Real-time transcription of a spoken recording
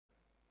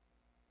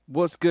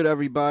What's good,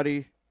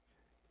 everybody?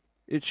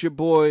 It's your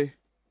boy,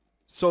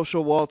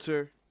 Social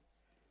Walter,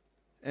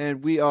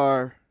 and we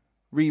are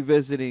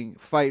revisiting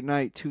Fight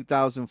Night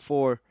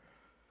 2004.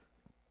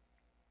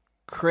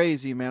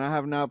 Crazy, man. I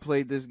have not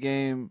played this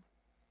game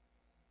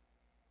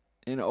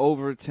in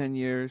over 10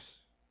 years,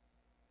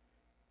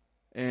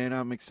 and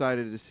I'm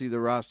excited to see the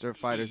roster of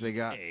fighters they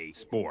got. EA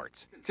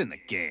Sports. It's in the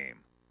game.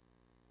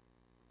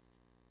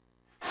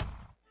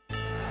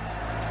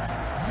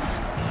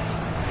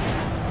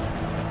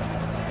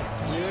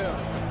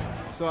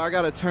 So I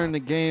got to turn the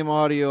game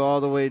audio all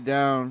the way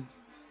down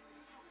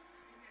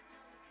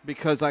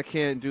because I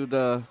can't do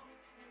the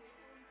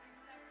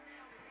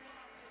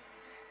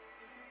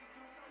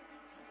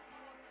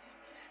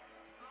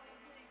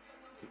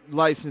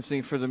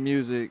licensing for the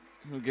music.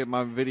 I'll get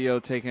my video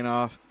taken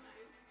off.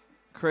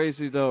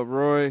 Crazy though,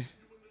 Roy.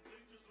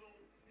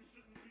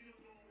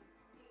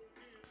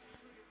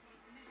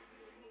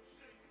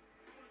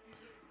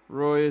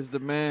 Roy is the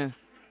man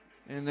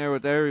in there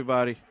with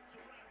everybody.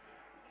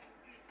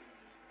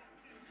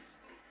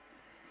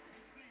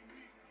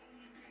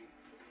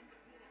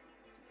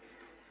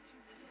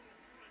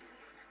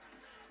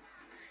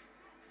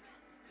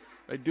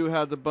 I do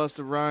have the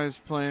Busta Rhymes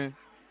playing.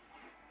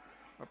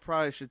 I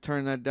probably should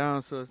turn that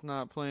down so it's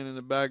not playing in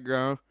the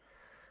background.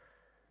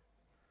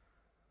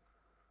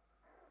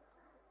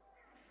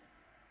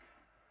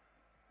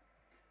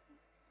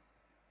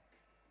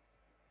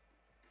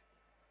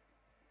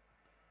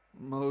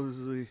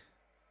 Mosley.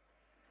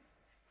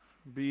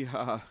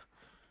 Biha.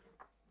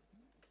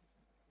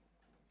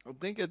 I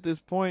think at this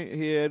point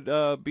he had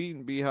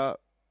beaten B-Hop.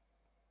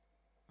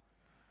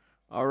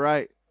 All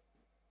right.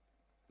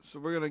 So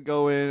we're going to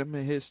go in. I'm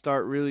going to hit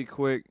start really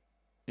quick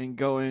and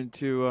go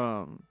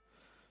into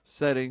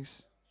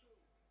settings.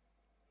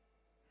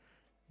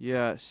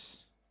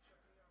 Yes.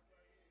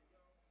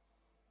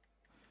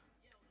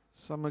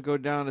 So I'm going to go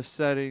down to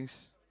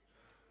settings.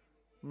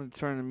 I'm going to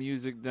turn the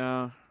music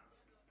down.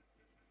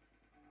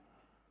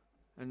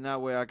 And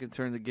that way I can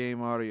turn the game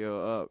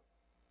audio up.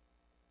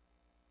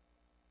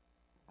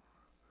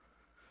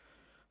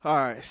 All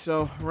right,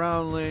 so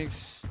round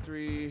links,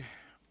 3.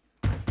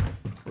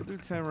 We'll do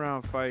 10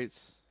 round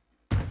fights.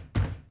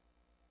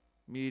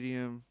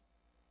 Medium.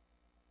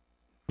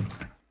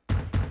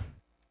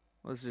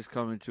 Let's just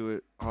come into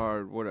it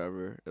hard,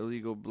 whatever.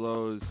 Illegal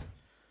blows.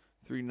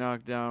 3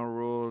 knockdown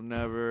rule,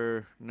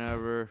 never.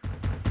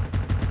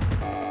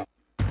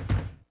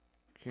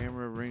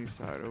 Camera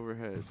ringside,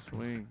 overhead,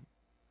 swing.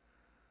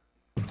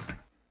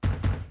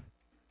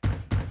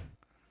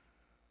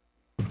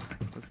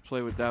 Let's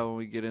play with that when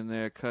we get in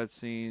there.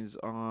 Cutscenes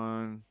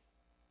on.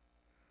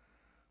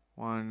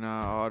 Why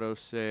not?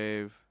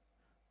 Autosave.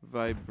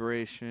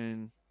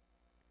 Vibration.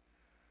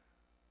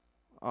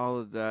 All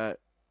of that.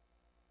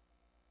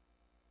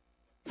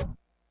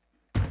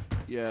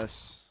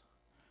 Yes.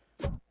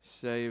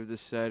 Save the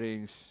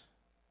settings.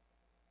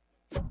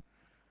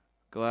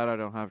 Glad I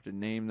don't have to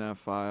name that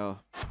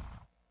file.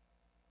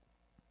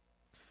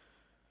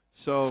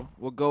 So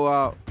we'll go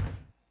out.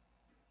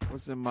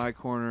 What's in my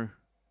corner?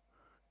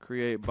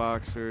 Create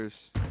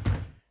boxers.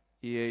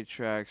 EA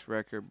tracks,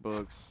 record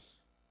books.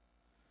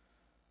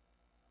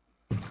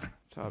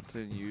 Top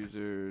 10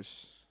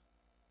 users.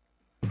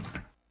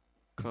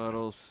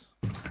 Cuddles.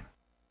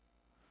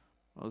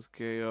 Most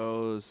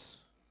KOs.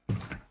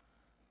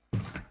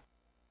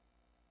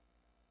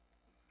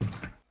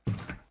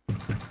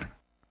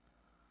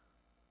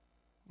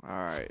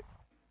 Alright.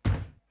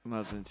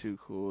 Nothing too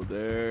cool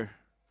there.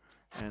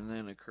 And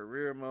then a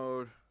career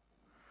mode.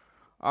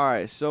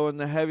 Alright, so in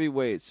the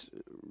heavyweights,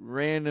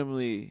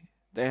 randomly,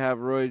 they have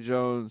Roy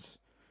Jones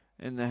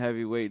in the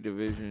heavyweight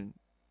division.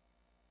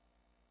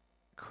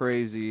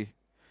 Crazy.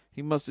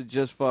 He must have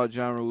just fought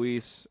John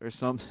Ruiz or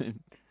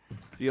something.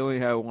 He only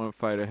had one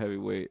fight at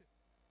heavyweight.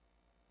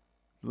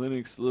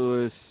 Lennox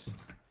Lewis.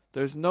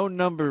 There's no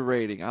number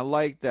rating. I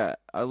like that.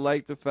 I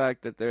like the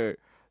fact that they're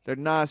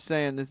not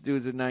saying this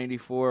dude's a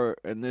 94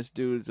 and this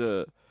dude's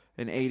an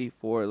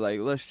 84.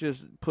 Like, let's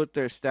just put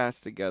their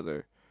stats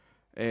together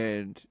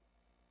and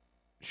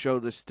show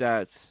the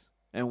stats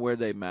and where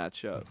they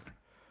match up.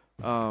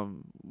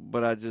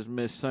 But I just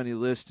missed Sonny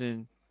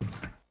Liston.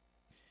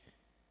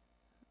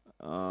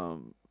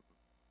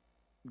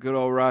 Good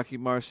old Rocky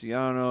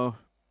Marciano.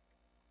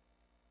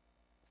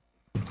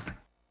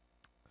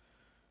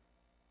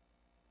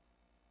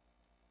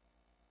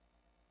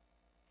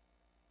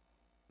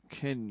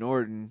 Ken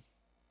Norton.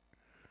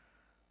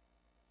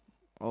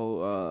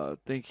 I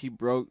think he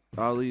broke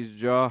Ali's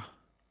jaw.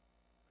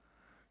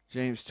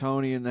 James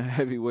Toney in the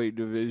heavyweight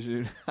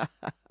division.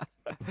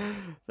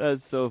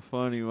 That's so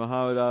funny.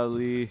 Muhammad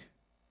Ali.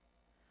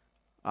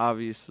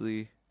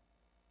 Obviously.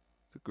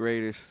 The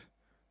greatest.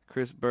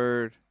 Chris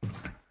Bird.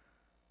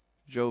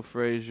 Joe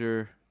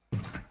Frazier.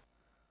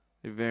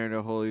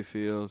 Evander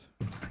Holyfield.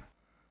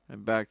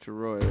 And back to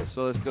Roy.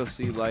 So let's go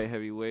see light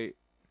heavyweight.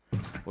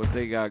 What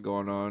they got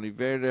going on.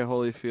 Evander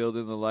Holyfield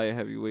in the light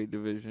heavyweight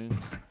division.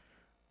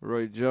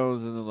 Roy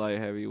Jones in the light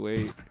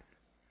heavyweight.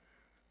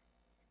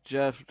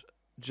 Jeff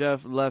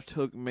Jeff left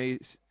hook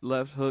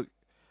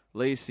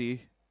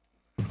Lacey.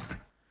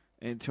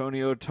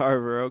 Antonio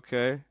Tarver,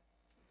 okay.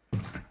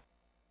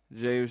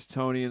 James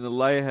Toney in the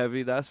light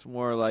heavy, that's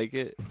more like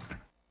it.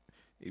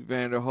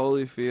 Evander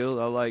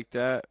Holyfield, I like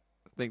that.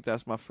 I think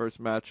that's my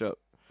first matchup.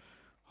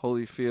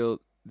 Holyfield,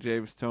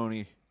 James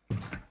Toney.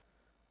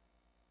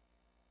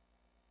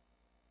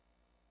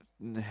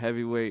 In the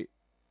heavyweight.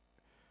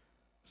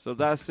 So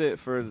that's it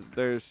for,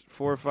 there's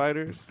 4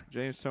 fighters.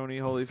 James Toney,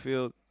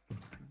 Holyfield,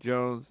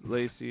 Jones,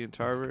 Lacey, and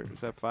Tarver. Is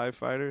that 5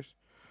 fighters?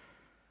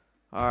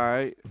 All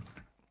right.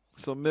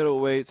 So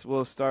middleweights,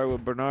 we'll start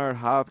with Bernard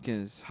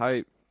Hopkins.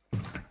 Hype.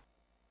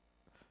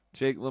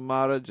 Jake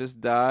LaMotta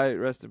just died.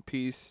 Rest in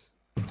peace.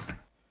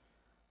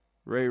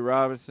 Ray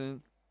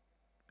Robinson.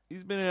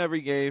 He's been in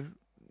every game.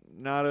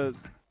 Not a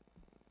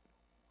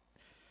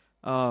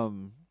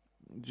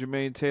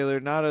Jermaine Taylor,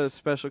 not a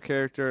special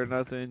character or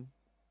nothing.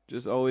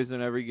 Just always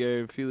in every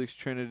game. Felix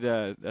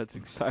Trinidad. That's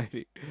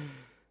exciting.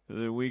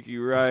 And then Winky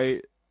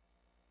Wright.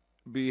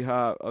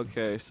 B-Hop.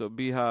 Okay, so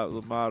B-Hop,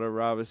 LaMotta,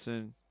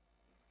 Robinson,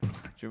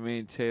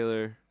 Jermaine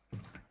Taylor,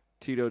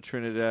 Tito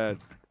Trinidad,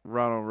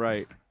 Ronald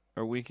Wright,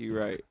 or Winky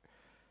Wright.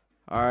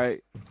 All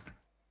right.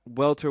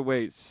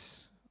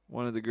 Welterweights.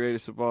 One of the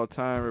greatest of all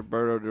time,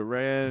 Roberto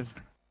Duran.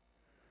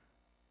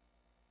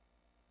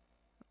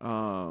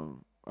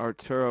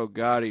 Arturo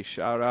Gatti,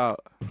 shout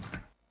out.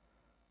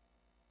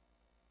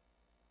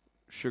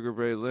 Sugar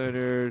Ray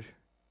Leonard.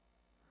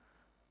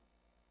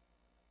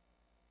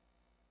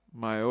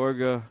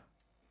 Mayorga.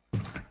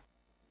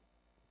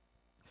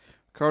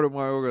 Ricardo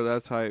Mayorga,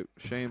 that's hype.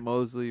 Shane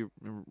Mosley,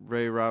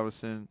 Ray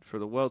Robinson for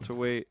the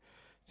welterweight.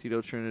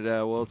 Tito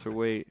Trinidad,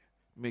 welterweight.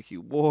 Mickey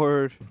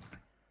Ward.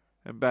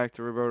 And back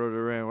to Roberto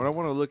Duran. What I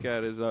want to look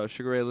at is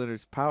Sugar Ray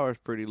Leonard's power is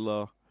pretty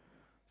low.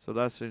 So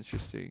that's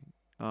interesting.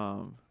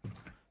 So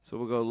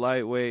we'll go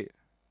lightweight.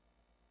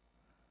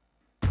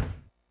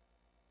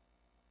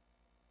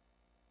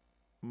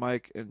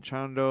 Mike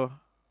Anchando.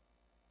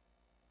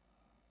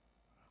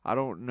 I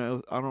don't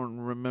know. I don't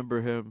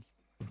remember him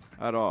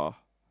at all.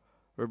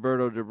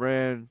 Roberto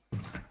Duran.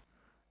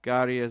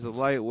 Gotti as a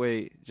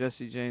lightweight.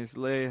 Jesse James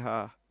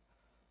Leija.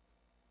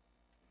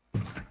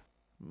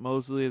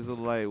 Mosley as a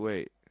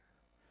lightweight.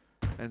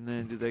 And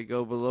then do they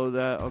go below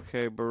that?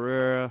 Okay,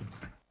 Barrera.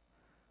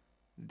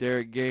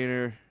 Derek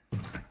Gainer.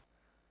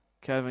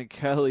 Kevin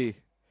Kelly.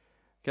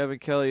 Kevin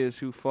Kelly is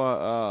who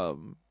fought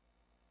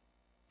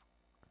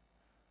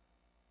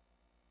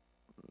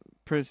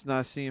Prince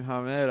Nassim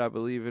Hamed, I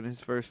believe, in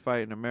his first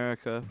fight in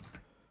America.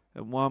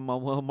 And Juan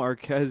Manuel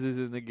Marquez is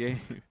in the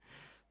game.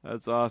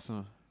 That's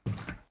awesome.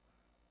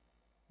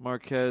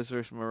 Marquez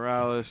versus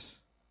Morales.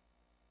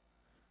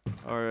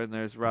 And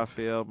there's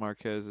Rafael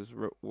Marquez as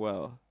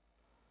well.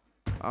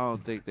 I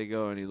don't think they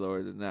go any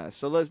lower than that.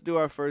 So let's do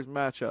our first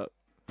matchup.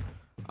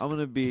 I'm going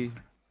to be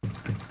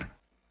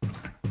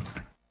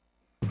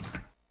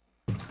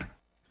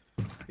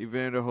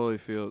Evander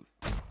Holyfield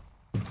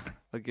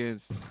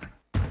against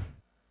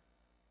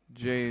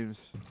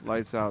James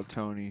Lights Out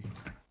Toney.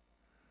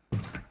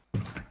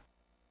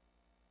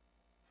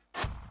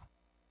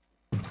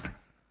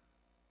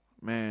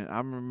 Man, I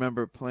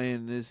remember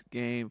playing this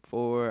game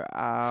for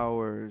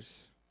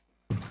hours.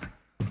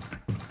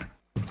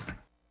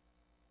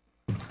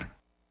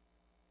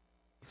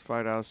 Let's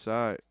fight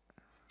outside.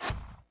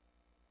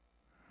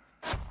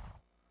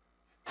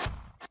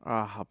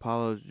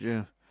 Apollo's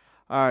gym.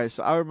 Alright,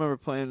 so I remember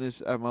playing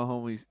this at my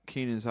homie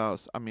Keenan's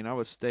house. I mean, I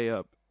would stay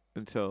up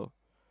until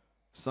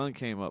sun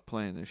came up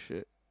playing this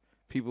shit.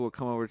 People would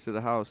come over to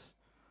the house.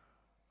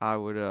 I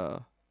would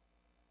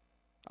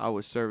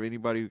serve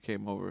anybody who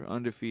came over.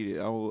 Undefeated.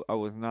 I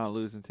was not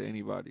losing to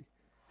anybody.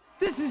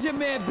 This is your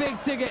man Big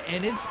Tigger,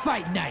 and it's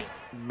fight night.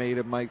 Made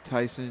of Mike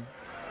Tyson.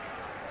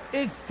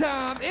 It's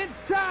time.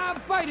 It's time.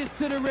 Fighters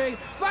to the ring.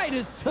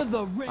 Fighters to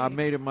the ring. I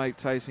made him Mike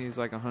Tyson. He's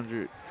like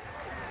 100.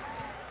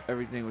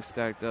 Everything was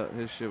stacked up.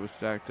 His shit was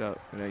stacked up.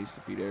 And I used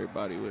to beat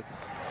everybody with him.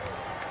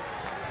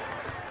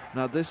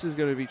 Now, this is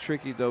going to be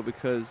tricky, though,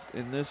 because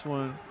in this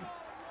one,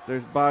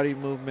 there's body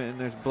movement and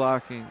there's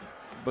blocking.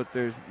 But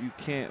you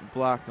can't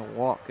block and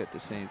walk at the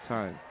same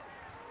time.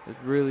 It's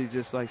really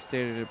just like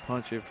standing and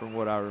punching from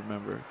what I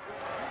remember.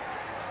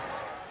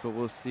 So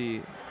we'll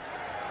see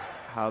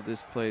how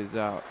this plays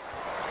out.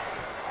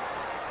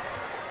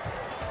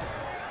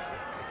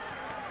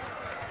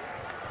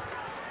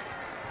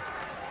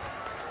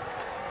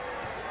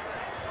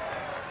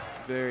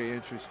 It's very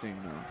interesting,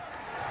 though.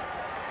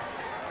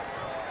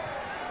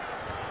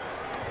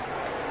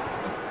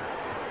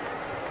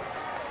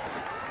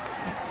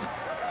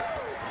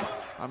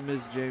 I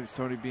miss James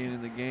Toney being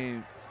in the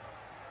game.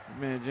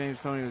 Man, James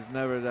Toney was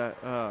never that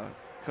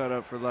cut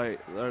up for light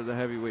or the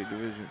heavyweight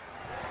division.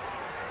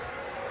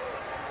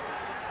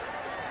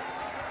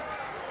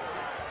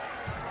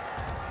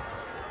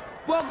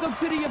 Welcome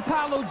to the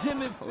Apollo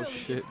Gym in Philly. Oh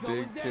shit, It's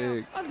going Big down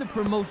Tig. under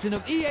promotion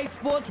of EA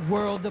Sports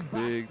World of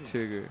Big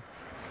Boxing. Tigger.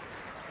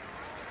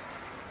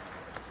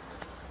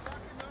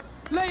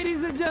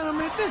 Ladies and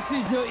gentlemen, this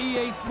is your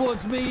EA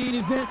Sports main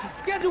event,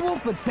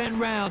 scheduled for 10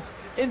 rounds.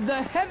 in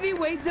the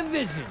heavyweight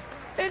division.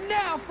 And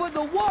now for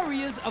the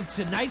Warriors of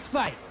tonight's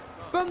fight.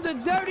 From the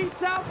dirty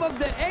south of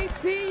the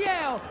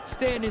ATL,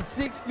 standing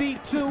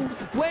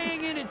 6'2",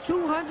 weighing in at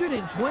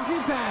 220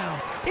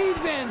 pounds,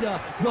 Evander,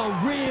 the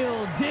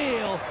real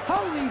deal,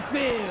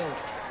 Holyfield.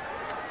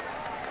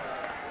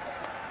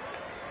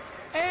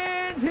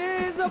 And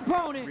his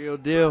opponent, Real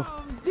deal.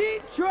 from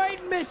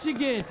Detroit,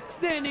 Michigan,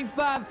 standing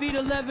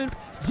 5'11",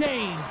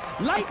 James,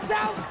 Lights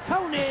Out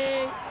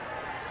Tony.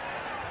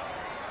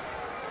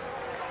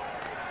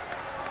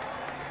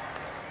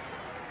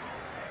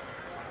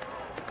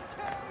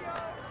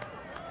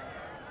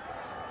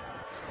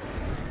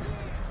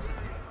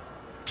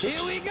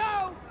 Here we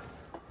go.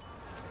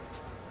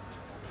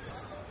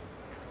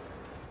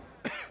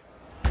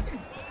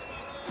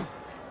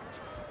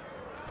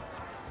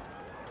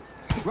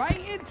 Right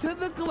into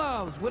the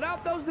gloves.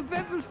 Without those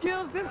defensive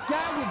skills, this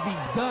guy would be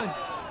done.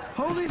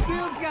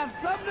 Holyfield's got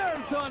some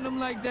nerves on him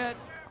like that.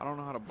 I don't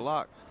know how to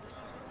block.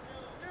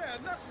 Yeah,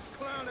 knock this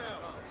clown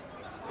out.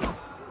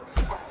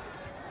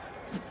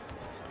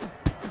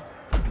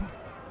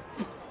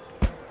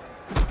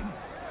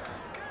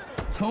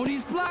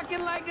 Tony's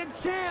blocking like a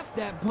champ.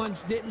 That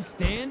punch didn't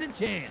stand a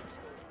chance.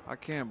 I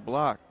can't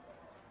block.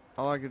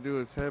 All I can do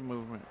is head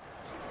movement.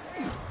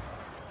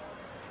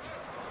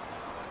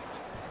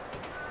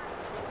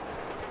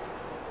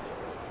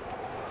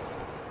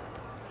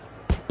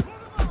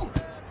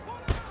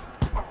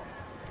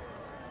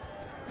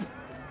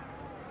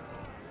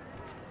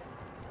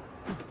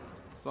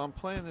 So I'm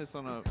playing this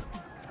on a,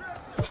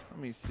 let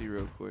me see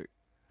real quick.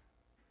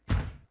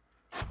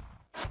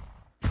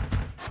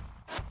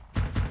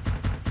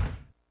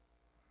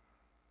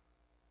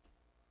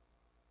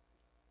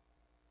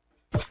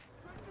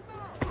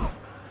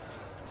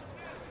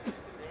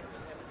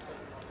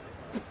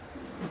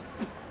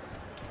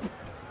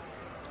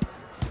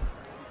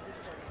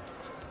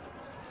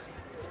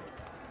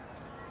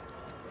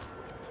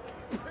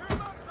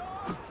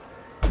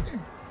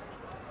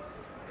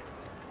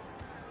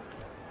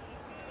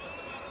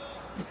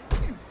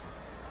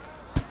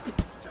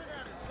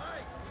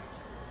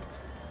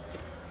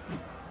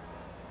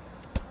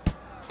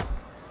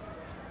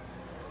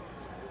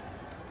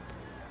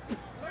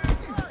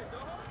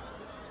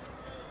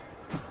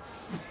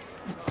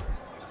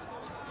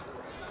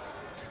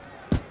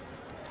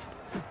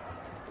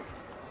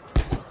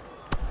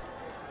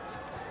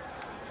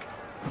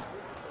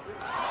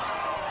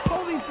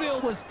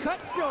 Holyfield was cut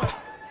short.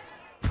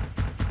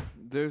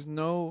 There's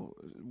no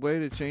way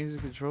to change the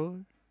controller?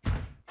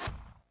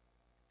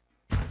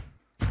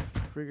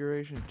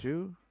 Configuration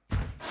 2?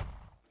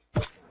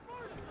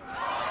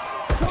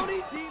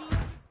 Tony D.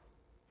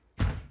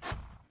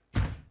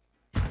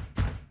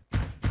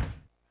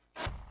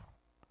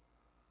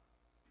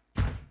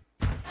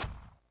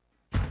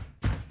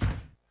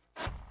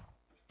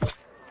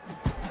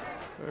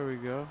 There we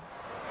go.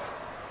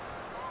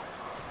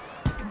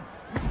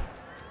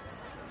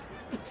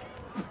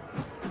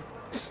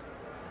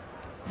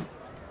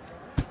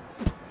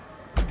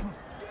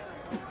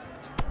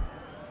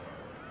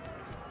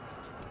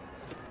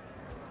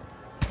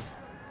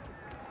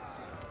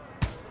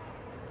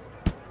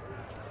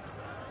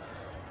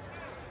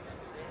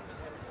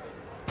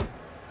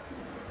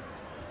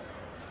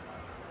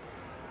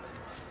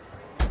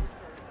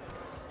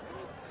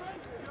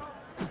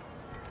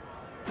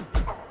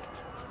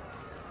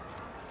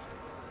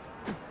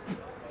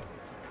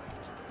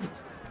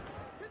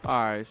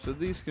 Alright, so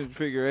these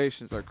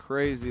configurations are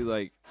crazy.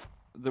 Like,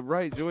 the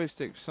right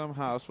joystick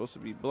somehow is supposed to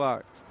be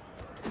blocked.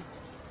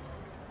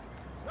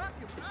 Knock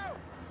him out.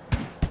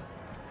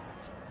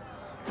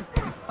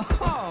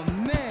 Oh,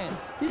 man.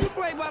 Can you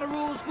play by the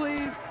rules,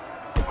 please?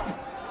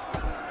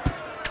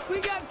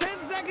 We got 10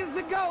 seconds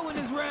to go in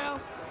this round.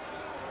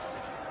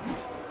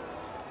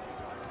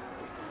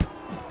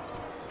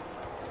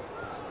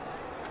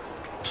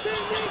 Ding,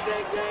 ding,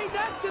 ding, ding.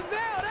 That's the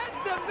bell. That's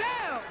the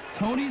bell.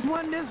 Tony's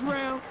won this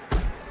round.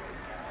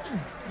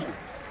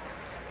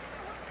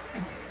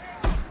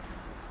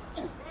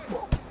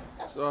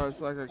 So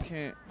it's like I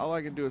can't, all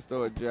I can do is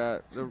throw a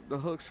jab. The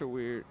hooks are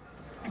weird.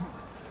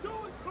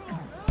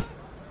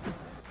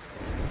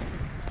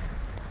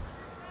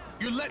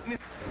 You're letting it.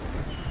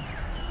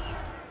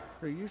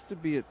 There used to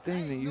be a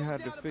thing that you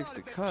had to fix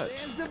the cut.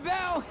 There's the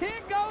bell.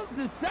 Here goes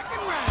the second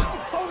round.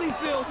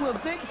 Holyfield will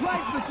think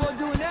twice before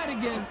doing that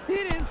again. He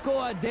didn't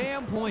score a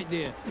damn point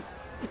there.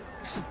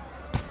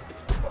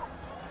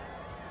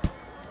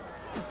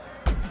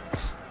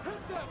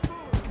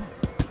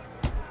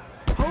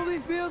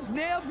 Holyfield's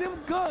nailed him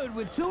good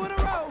with 2 in a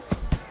row.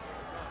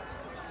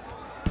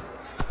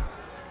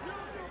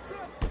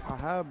 I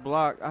had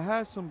block. I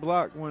had some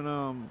block when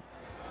I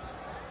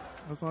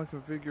was on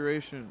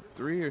configuration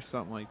 3 or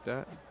something like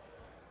that.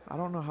 I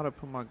don't know how to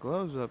put my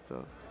gloves up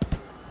though.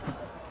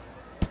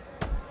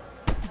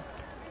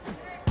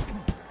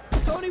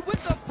 Tony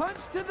with the punch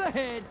to the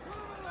head.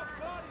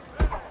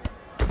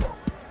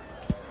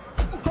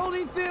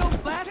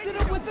 Holyfield blasted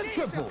him with a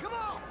triple. Come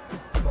on.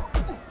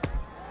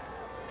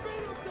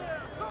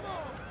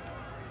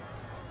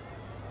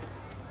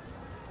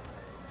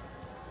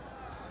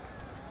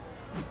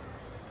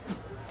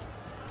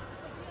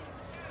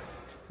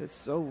 It's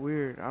so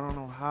weird. I don't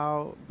know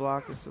how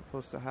block is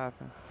supposed to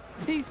happen.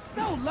 He's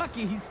so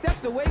lucky he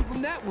stepped away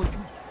from that one.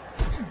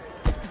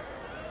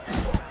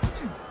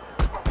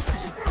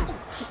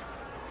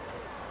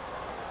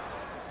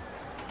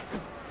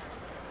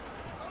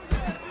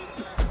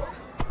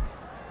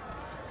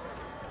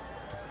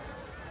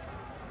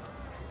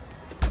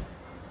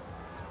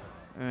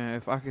 Man,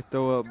 if I could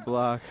throw up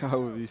block, I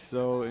would be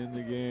so in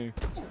the game.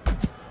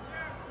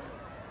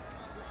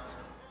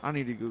 I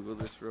need to Google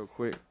this real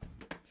quick.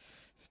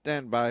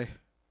 Stand by.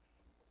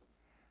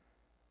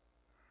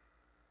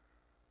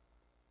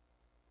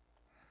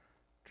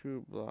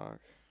 To block.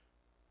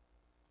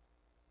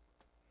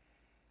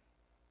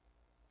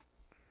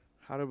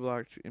 How to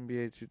block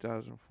NBA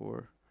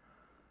 2004.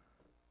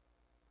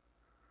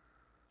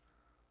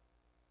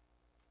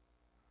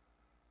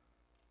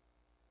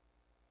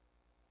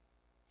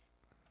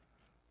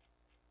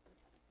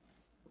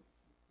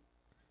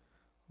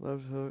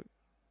 Left hook,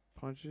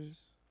 punches,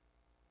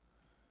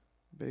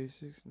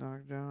 basics,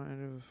 knockdown,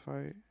 end of a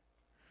fight.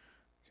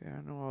 Okay,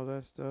 I know all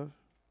that stuff.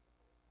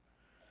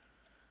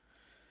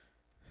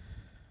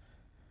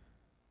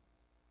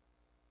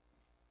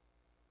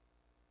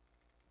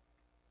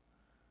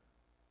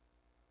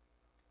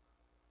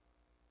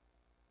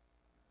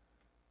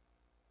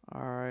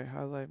 Alright,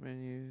 highlight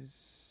menus,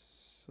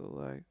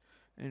 select,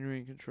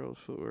 in-ring controls,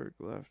 footwork,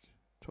 left,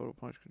 total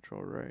punch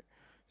control, right,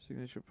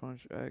 signature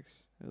punch,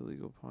 X,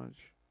 illegal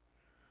punch,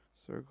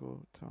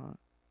 circle, taunt,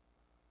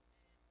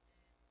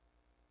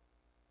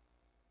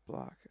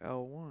 block,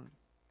 L1,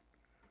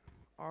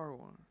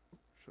 R1,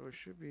 so it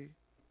should be,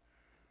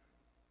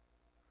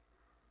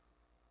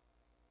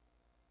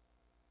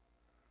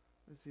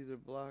 it's either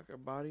block or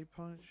body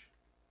punch.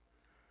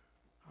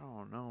 I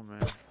don't know,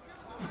 man.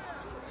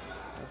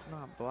 That's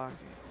not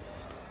blocking.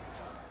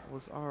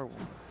 What's R1?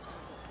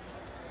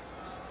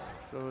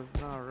 So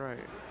it's not right.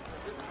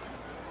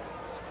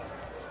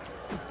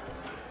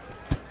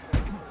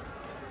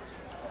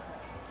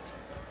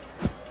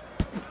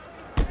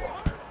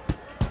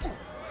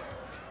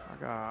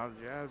 I'll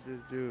jab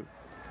this dude.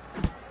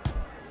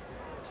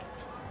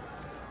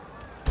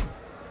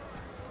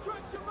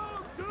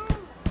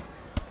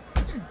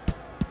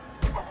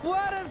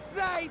 What a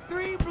sight!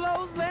 3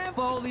 blows land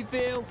for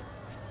Holyfield.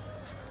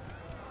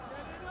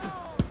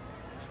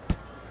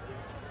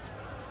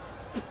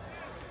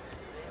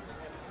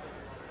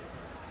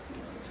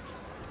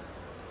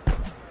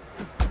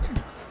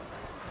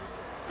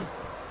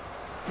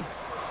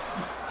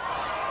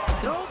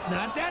 Nope,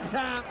 not that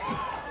time.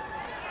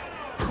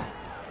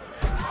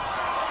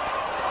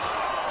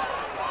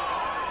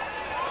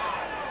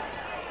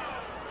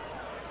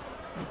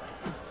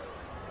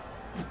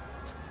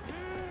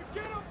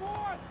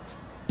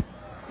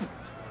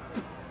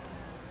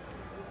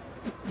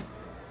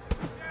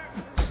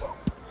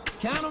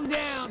 Count them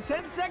down.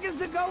 10 seconds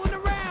to go in the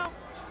round.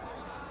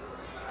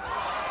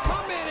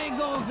 My man ain't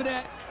going for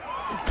that.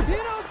 He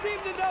don't seem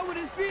to know what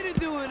his feet are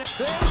doing. There's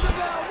the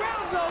bell.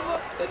 Round's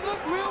over. It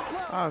looked real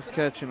close. I was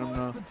catching him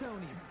though.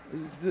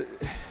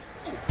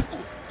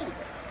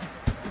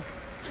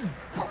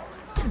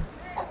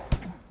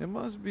 It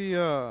must be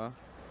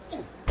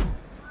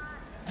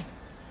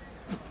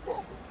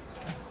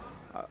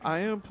I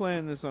am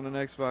playing this on an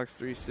Xbox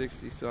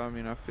 360, so I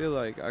mean I feel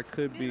like I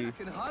could be. I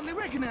can hardly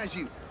recognize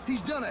you. He's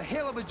done a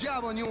hell of a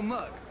job on your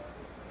mug.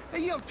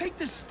 Hey, yo, take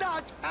the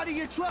starch out of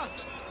your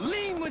trucks.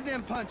 Lean with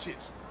them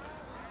punches.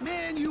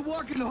 Man, you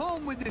walking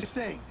home with this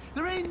thing.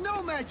 There ain't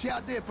no match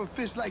out there for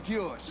fists like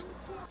yours.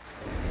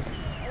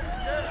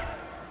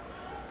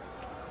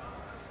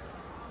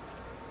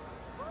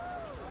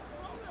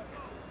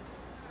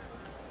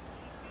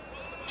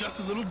 Just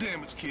a little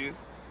damage, kid.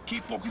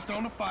 Keep focused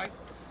on the fight.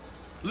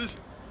 Listen,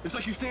 it's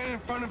like you're standing in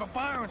front of a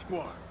firing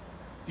squad.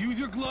 Use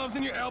your gloves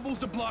and your elbows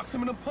to block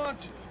some of the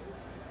punches.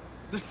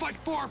 This fight's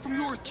far from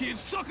yours, kid.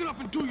 Suck it up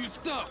and do your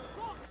stuff.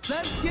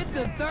 Let's get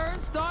the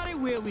third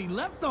started where we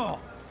left off.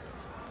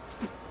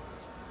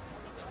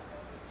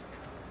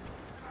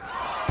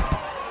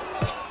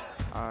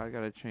 I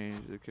gotta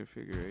change the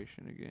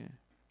configuration again.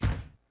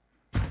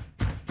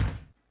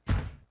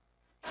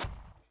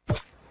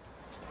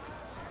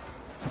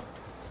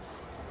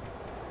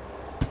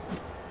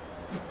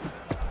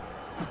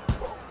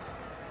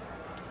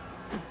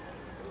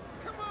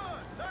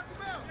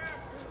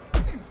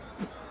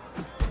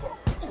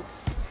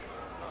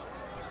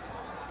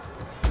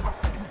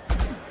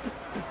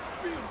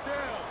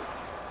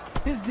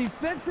 His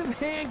defensive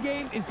hand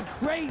game is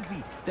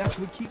crazy. That's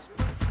what keeps...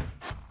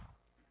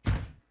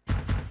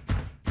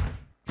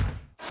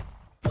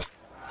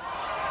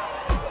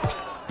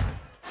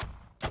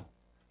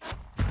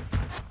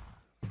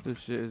 This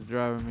shit is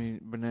driving me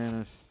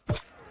bananas.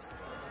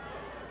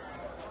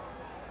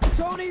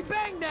 Tony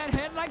banged that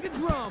head like a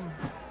drum.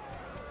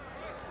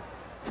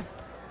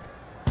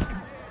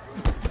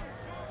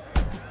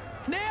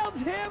 Nailed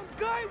him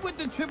good with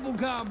the triple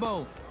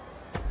combo.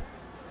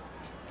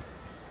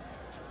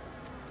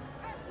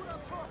 That's what I'm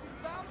talking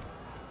about.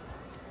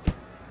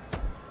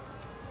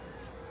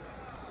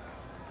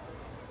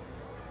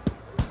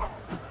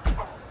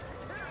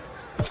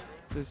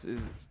 This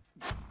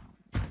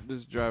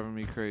is driving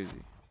me crazy.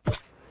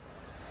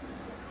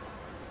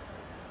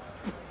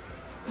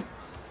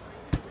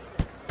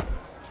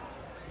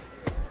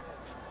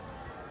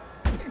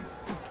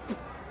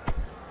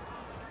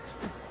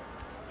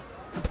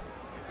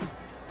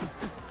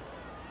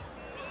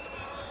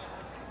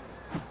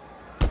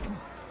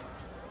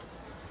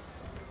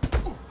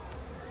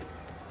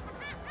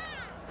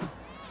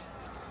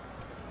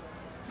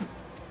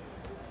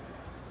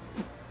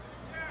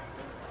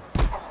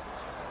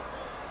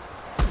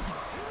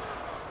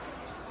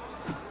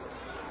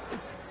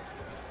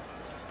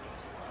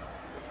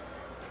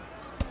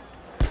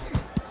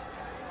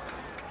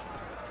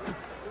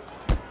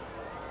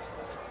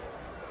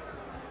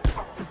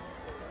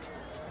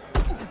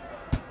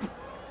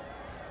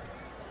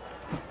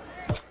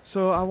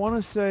 So I want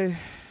to say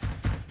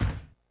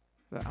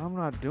that I'm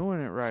not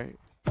doing it right.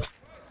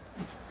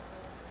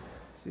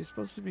 See, it's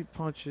supposed to be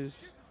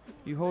punches.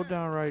 You hold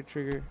down right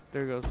trigger,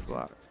 there goes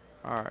block.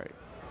 All right.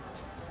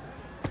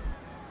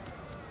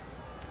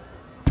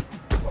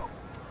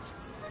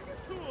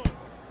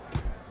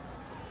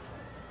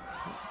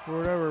 For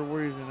whatever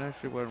reason, that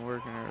shit wasn't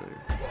working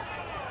earlier.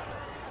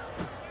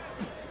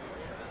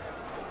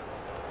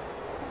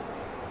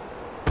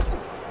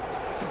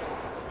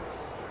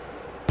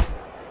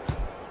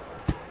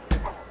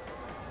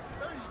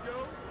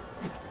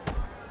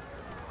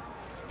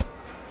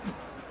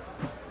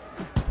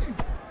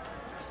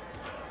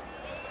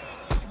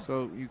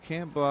 So you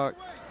can't block,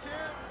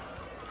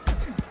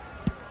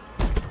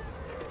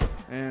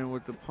 and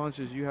with the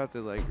punches you have to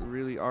like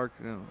really arc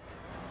them.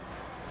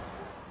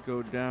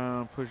 Go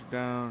down, push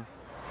down.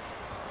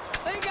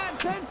 They got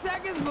 10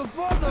 seconds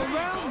before the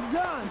round's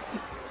done.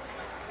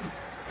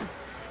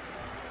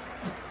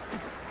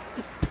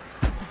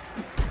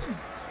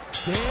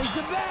 There's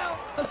the bell.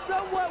 A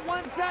somewhat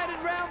one-sided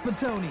round for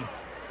Tony.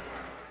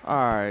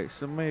 Alright,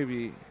 so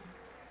maybe,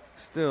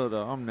 still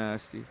though, I'm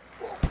nasty.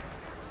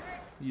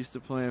 Used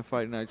to playing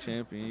Fight Night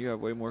Champion, you have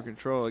way more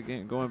control.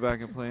 Again, going back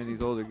and playing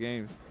these older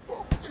games.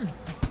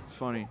 It's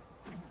funny,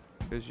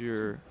 because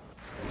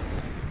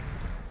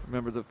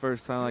remember the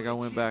first time like I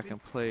went back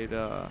and played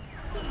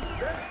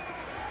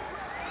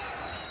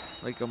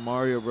like a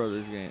Mario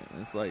Brothers game.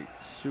 It's like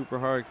super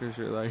hard because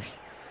you're like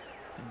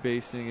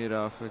basing it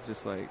off of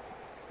just like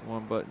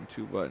 1 button,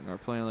 2 button, or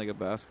playing like a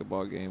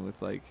basketball game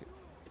with like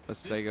a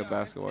Sega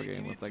basketball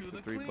game with like the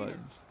 3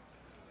 buttons.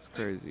 It's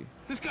crazy.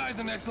 This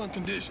guy's in excellent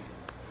condition.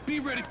 Be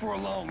ready for a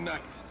long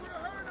night.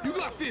 You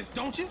got fists,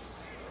 don't you?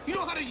 You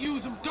know how to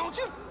use them, don't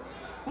you?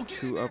 Well,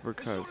 2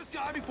 uppercuts. show this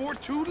guy before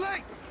it's too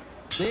late.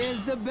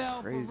 There's the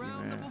bell Crazy, for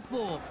round man. number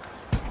 4.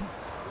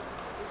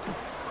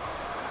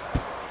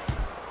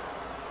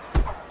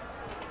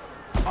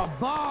 A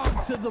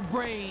bomb to the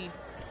brain.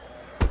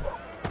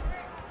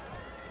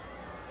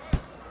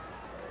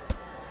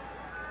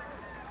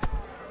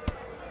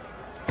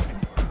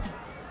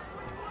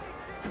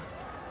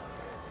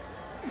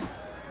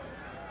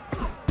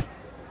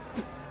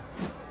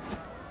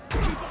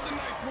 Keep up the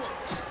nice work.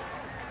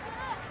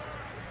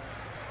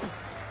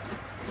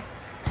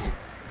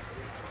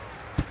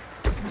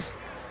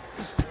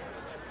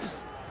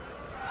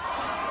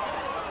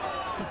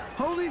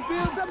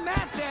 Holyfield's a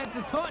master at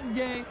the taunting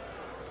game.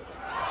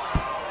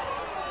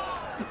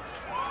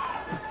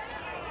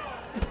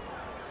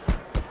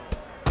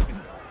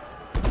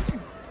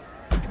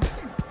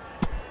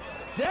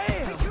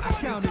 Damn! I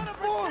counted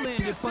 4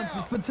 landed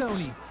punches for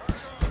Tony.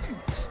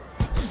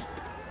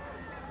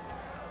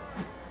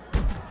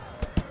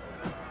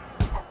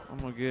 I'm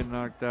gonna get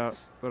knocked out,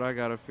 but I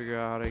gotta figure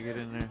out how to get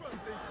in there.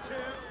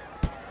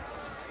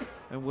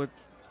 And with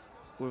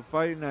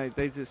Fight Night,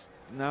 they just,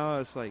 now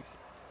it's like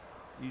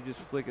you just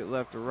flick it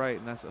left or right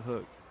and that's a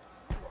hook.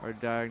 Or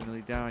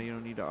diagonally down, you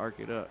don't need to arc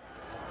it up.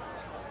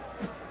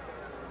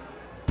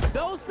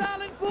 No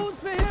solid foods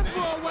for him for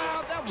a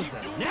while. That was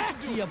a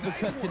nasty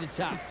uppercut to the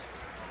chops.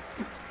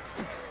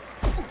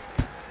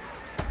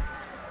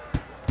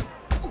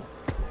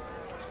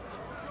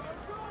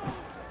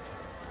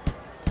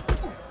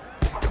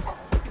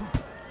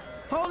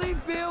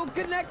 Holyfield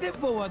connected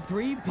for a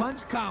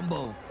 3-punch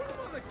combo.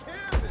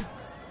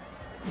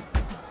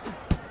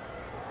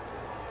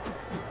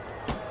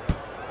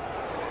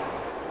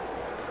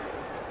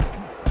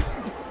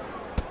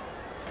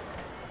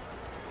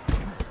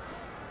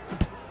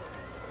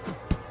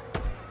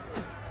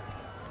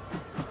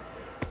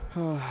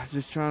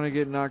 Just trying to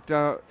get knocked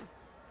out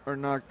or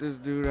knock this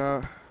dude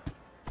out.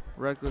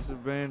 Reckless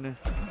abandon.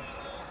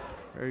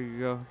 There you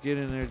go. Get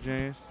in there,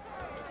 James.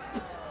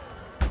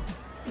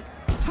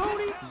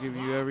 Tony, Give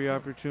you every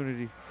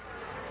opportunity.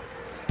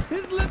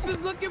 his lip is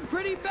looking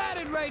pretty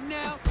battered right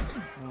now.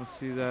 I want to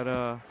see that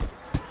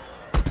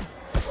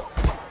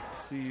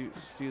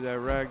see that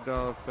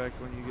ragdoll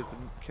effect when you get the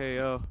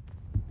KO.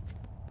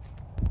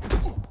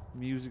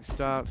 Music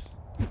stops.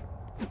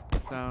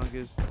 Sound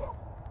gets.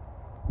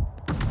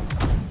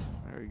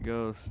 There he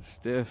goes.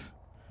 Stiff.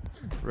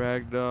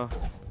 Ragdoll.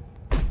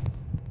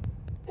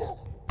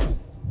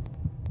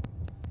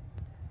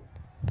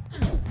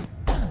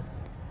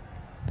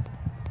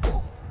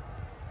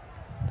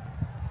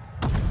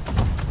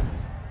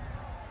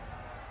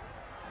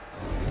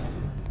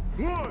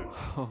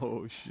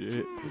 Oh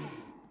shit.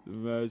 The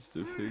match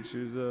the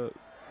pictures up.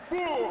 4,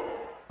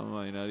 I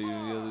might not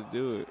even be able to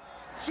do it.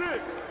 6,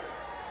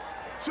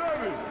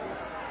 7,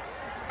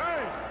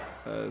 8.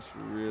 That's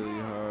really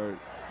hard.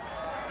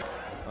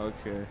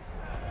 Okay.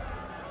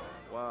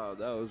 Wow,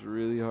 that was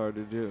really hard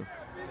to do.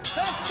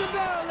 That's the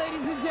bell,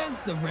 ladies and gents.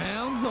 The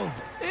round's over.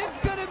 It's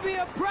gonna be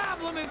a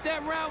problem if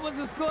that round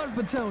wasn't scored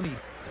for Tony.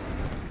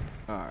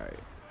 Alright.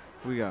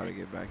 We gotta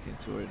get back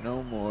into it.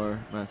 No more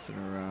messing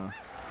around.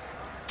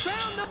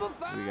 Round number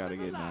 5. We gotta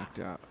is a get lock. knocked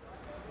out.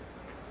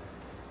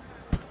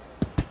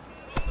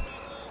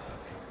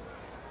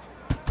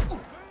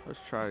 Let's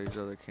try these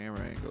other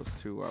camera angles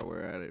too while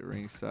we're at it.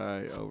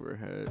 Ringside,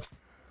 overhead.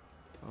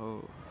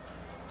 Oh.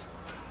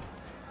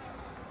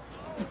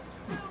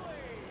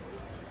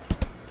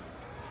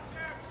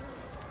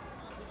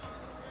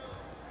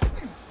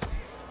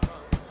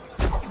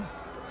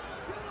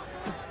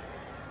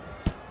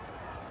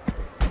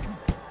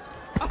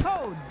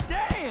 Oh,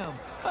 damn!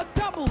 A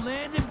double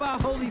landed by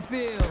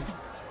Holyfield.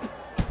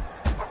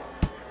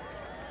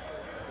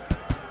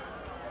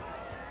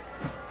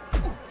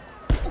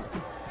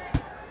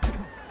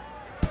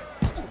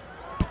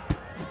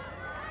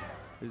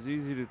 It's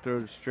easy to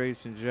throw the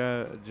straights and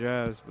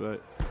jabs,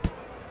 but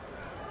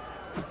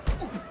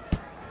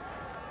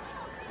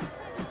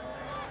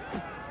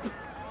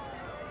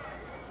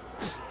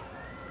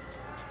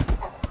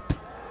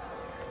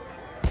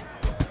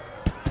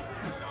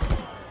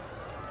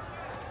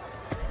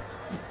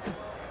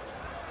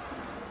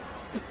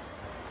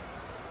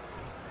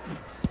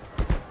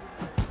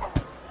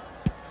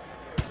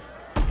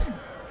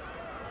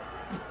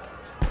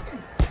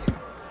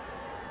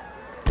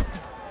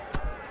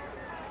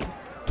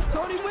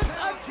Tony with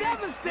a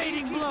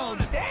devastating blow.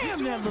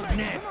 Damn, that looked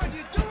nasty.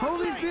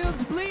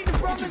 Holyfield's bleeding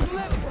from his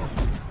lip.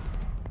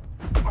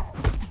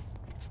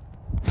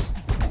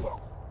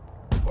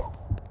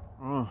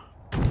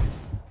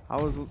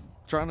 I was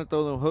trying to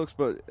throw them hooks,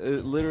 but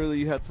literally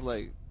you have to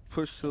like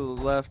push to the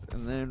left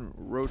and then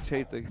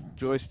rotate the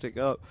joystick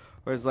up.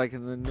 Whereas like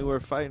in the newer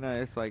Fight Night,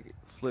 it's like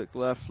flick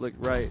left, flick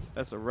right.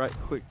 That's a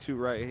quick 2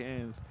 right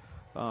hands.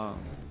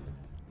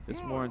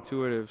 It's more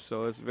intuitive,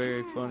 so it's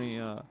very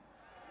funny.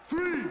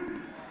 3,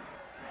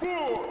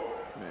 4,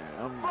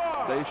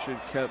 Man, they should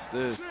kept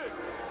this. 6,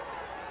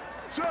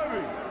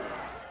 7.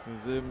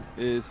 Cause it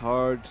is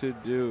hard to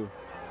do.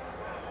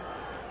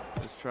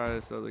 Let's try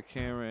this other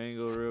camera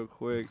angle real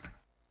quick.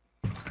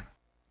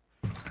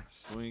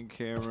 Swing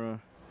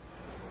camera.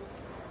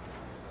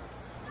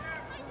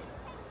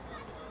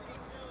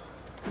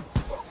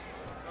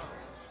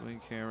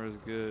 Swing camera's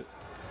good.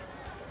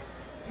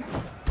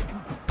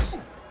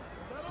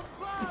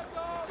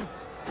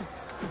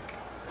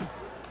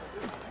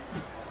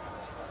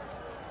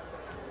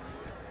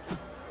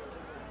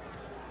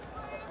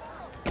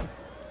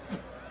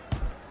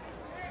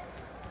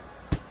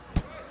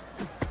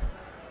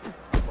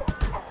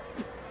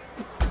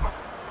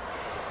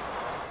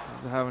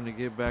 Having to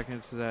get back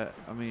into that.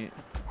 I mean,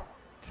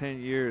 10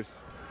 years.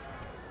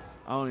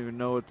 I don't even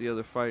know what the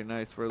other Fight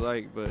Nights were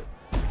like, but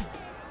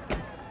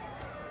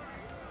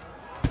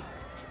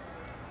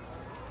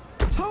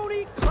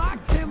Tony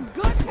clocked him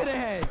good to the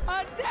head.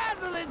 A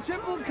dazzling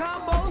triple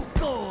combo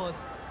scores.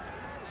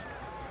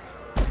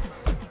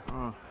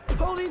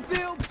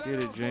 Holyfield Get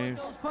it, James.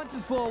 those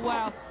punches for a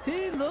while.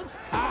 He looks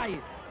tired.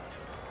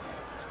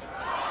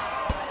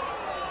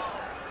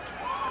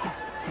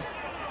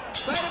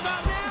 Right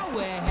about now,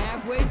 we're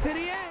halfway to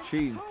the end.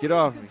 Cheating. Get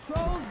off me.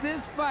 Controls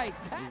this fight.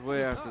 He's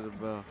way after the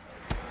bell.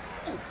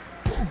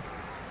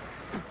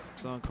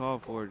 It's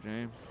uncalled for,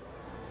 James.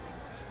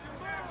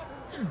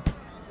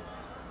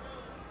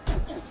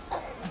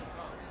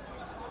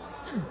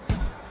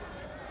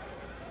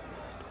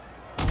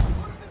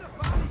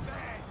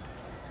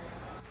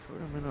 Put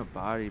him in a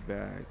body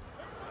bag.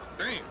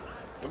 Damn.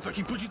 Looks like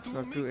he put you through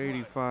Stuck the through meat grinder.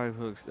 85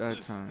 hooks that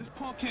Listen, time. This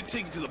punk can't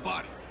take you to the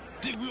body.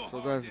 Dig real So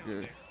hard that's down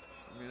good. there.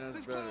 I mean, that's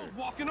This better. clown's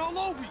walking all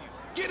over you.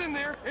 Get in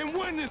there and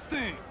win this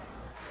thing.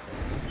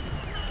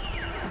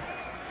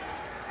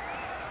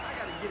 I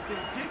gotta get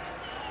them dicks.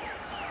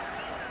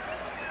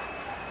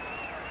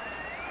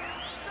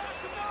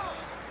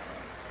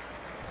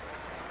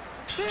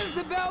 Here's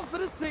the bell for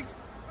the 6th.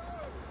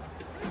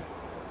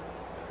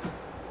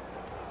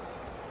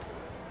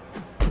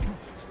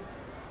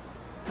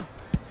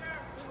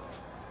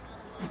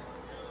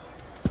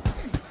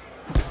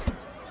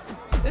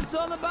 It's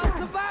all about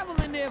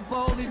survival in there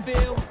for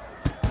Holyfield.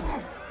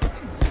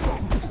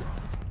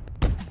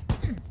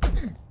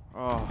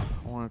 Oh,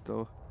 I want it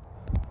though.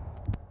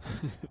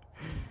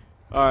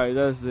 All right,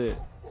 that's it.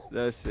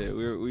 That's it.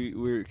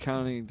 We're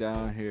counting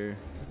down here.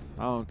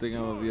 I don't think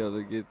I'm gonna be able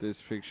to get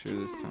this picture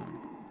this time.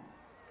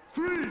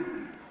 3,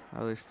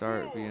 How they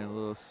start being a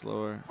little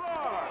slower.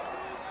 5,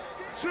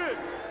 6,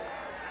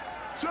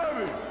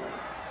 7,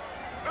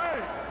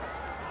 8,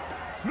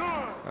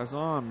 9. That's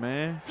on,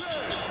 man. They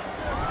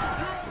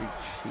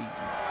cheating.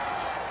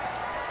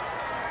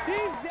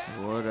 He's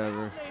down.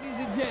 Whatever. Ladies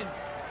and gents.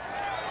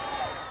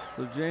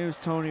 So James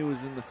Toney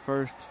was in the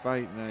first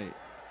Fight Night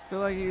feel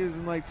like he was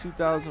in like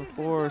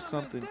 2004 or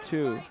something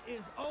too.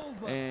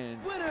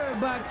 And Winner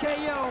by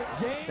KO.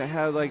 they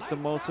had like the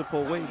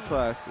multiple weight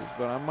classes,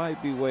 but I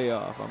might be way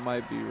off. I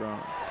might be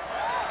wrong.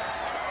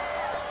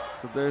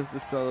 So there's the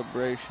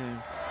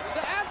celebration.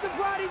 The after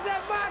party's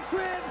at my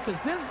crib,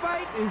 cause this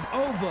fight is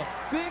over.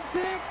 Big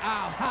Tig,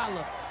 I'll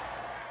holla.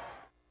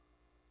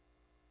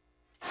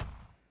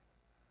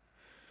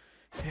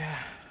 Yeah,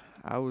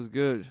 I was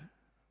good.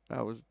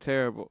 That was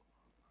terrible.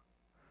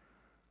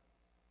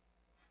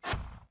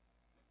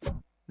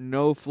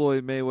 No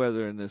Floyd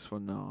Mayweather in this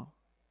one, though.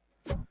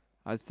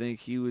 I think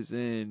he was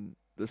in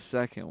the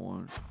second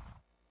one.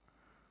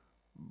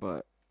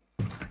 But,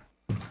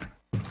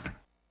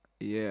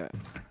 yeah.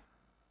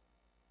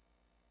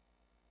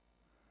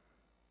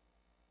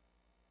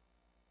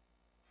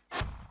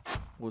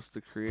 What's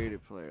the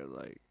creative player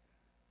like?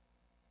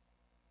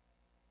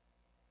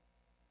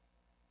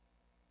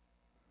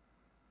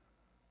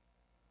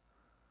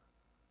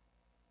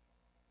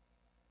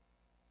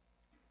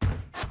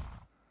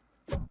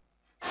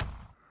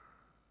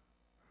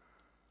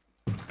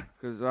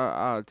 Because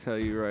I'll tell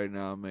you right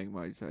now, I'll make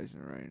Mike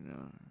Tyson right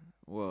now.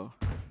 Well,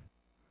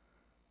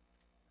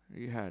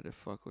 you had to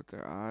fuck with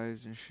their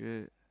eyes and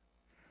shit.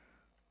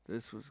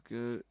 This was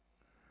good.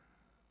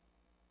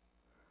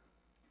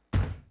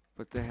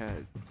 But they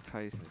had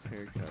Tyson's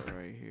haircut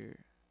right here.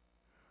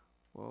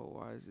 Whoa,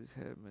 why is his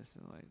head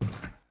missing like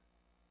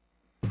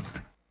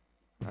that?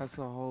 That's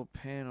a whole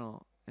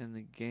panel in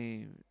the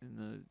game,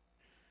 in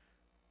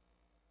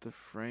the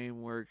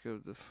framework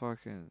of the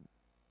fucking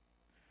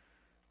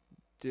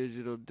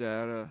digital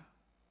data.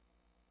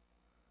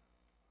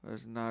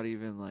 That's not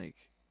even like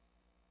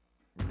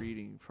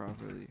reading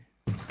properly.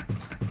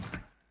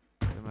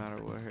 No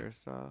matter what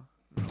hairstyle.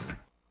 No.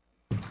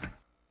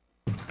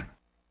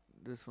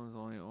 This one's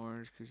only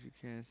orange because you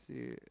can't see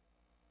it.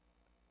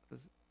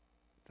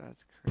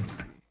 That's crazy.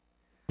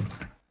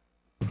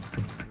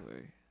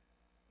 Anyway,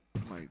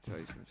 Mike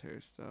Tyson's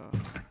hairstyle.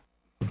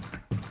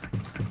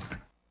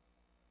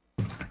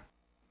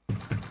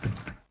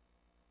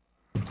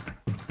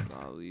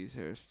 Ali's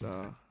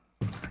hairstyle.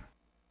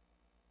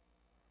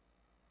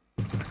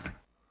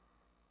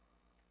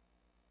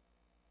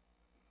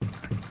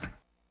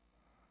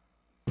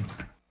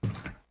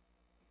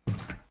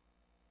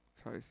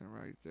 Tyson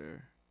right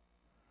there.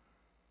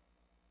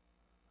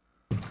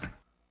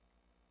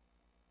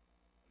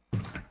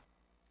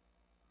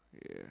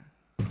 Yeah.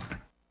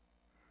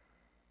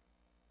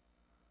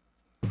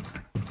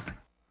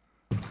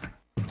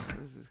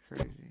 This is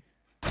crazy.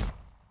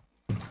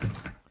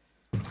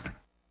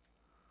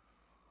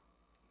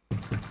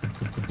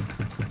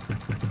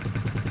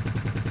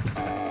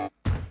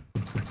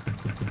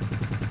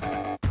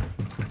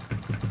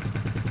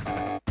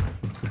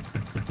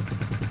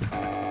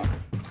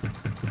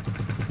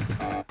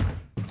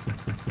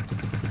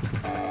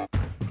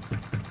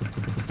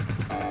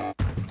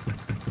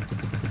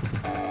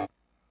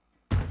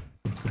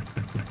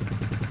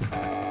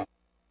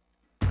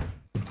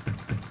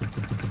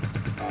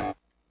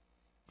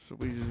 So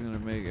we just gonna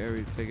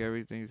take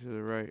everything to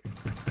the right.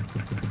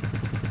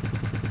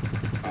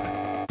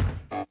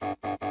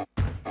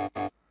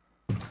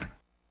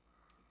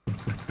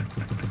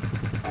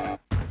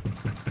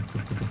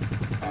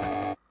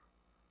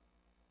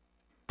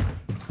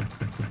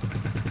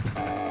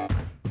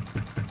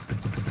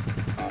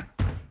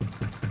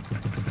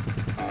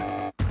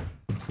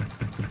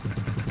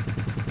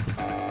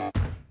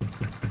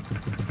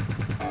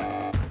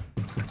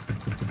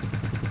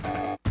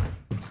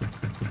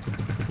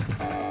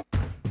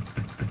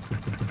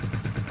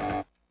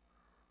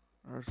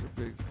 That's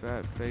a big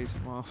fat face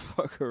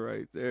motherfucker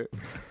right there.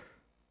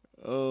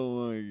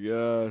 Oh my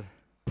god.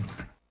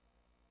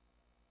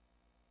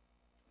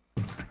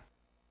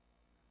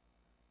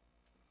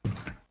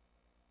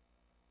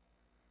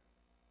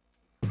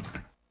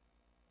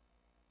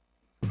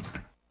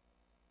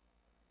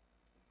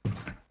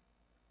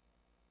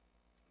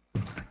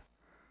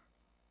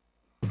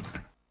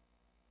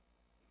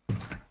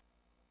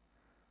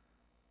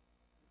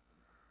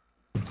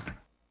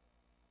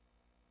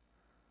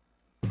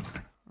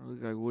 I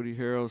look like Woody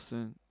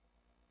Harrelson.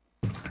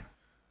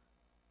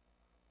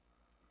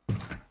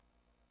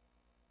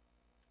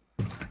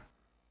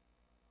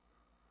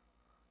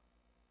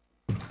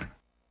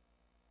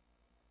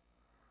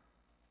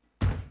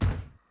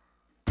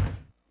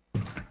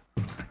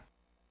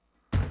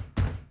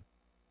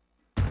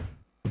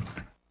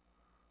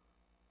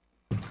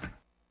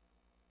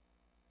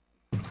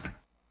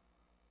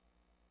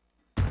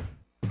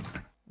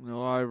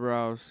 No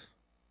eyebrows.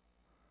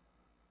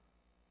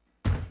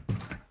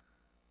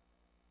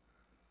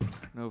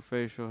 No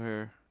facial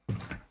hair.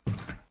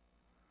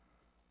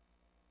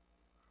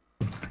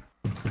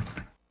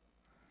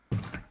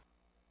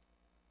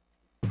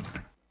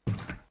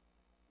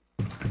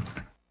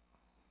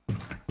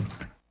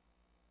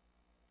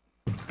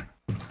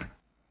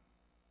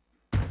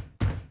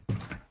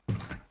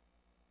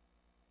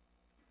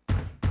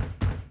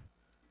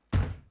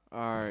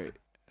 Alright,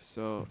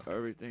 so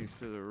everything's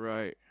to the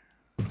right.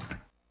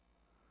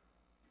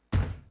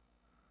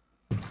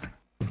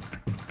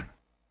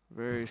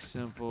 Very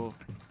simple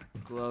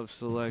glove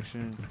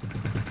selection.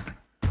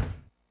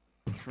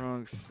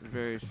 Trunks,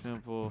 very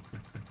simple.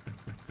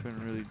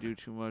 Couldn't really do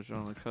too much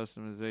on the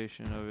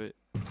customization of it.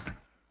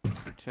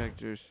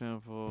 Protector,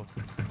 simple.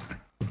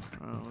 I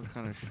don't know what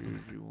kind of shoes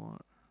you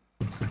want.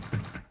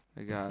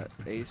 I got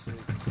Asics.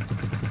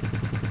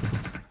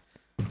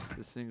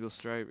 The single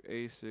stripe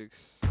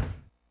Asics.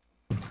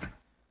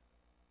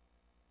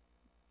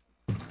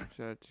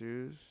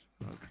 Tattoos.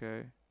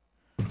 Okay.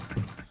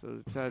 So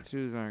the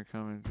tattoos aren't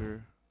coming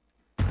through.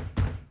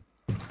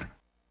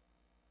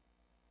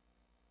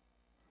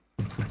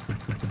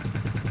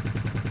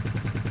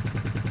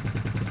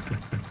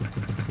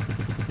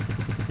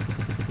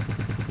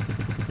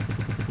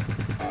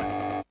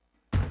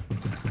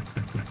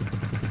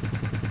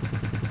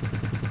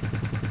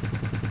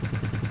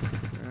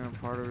 Damn,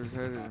 part of his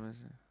head is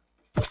missing.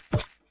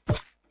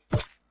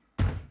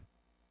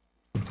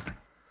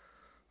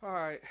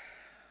 Alright.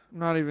 I'm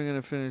not even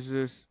gonna finish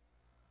this.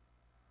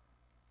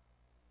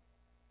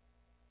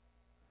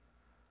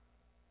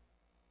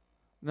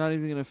 Not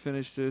even gonna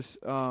finish this.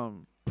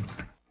 But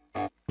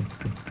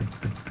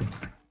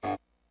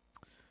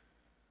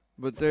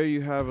there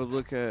you have a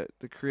look at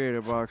the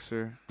Creator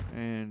Boxer,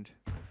 and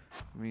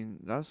I mean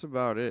that's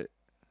about it.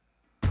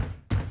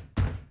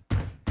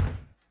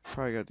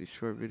 Probably got these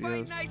short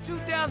videos. Fight Night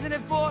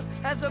 2004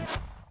 has a...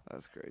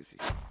 That's crazy.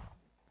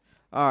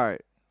 All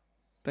right,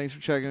 thanks for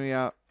checking me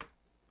out.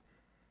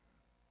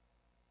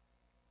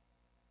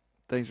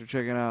 Thanks for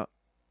checking out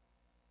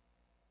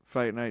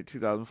Fight Night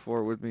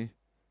 2004 with me.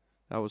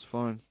 That was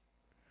fun.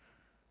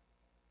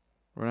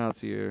 Run out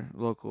to your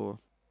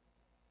local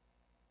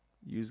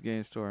used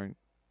game store and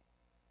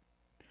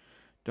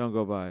don't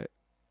go buy it.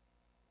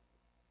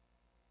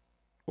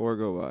 Or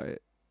go buy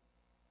it.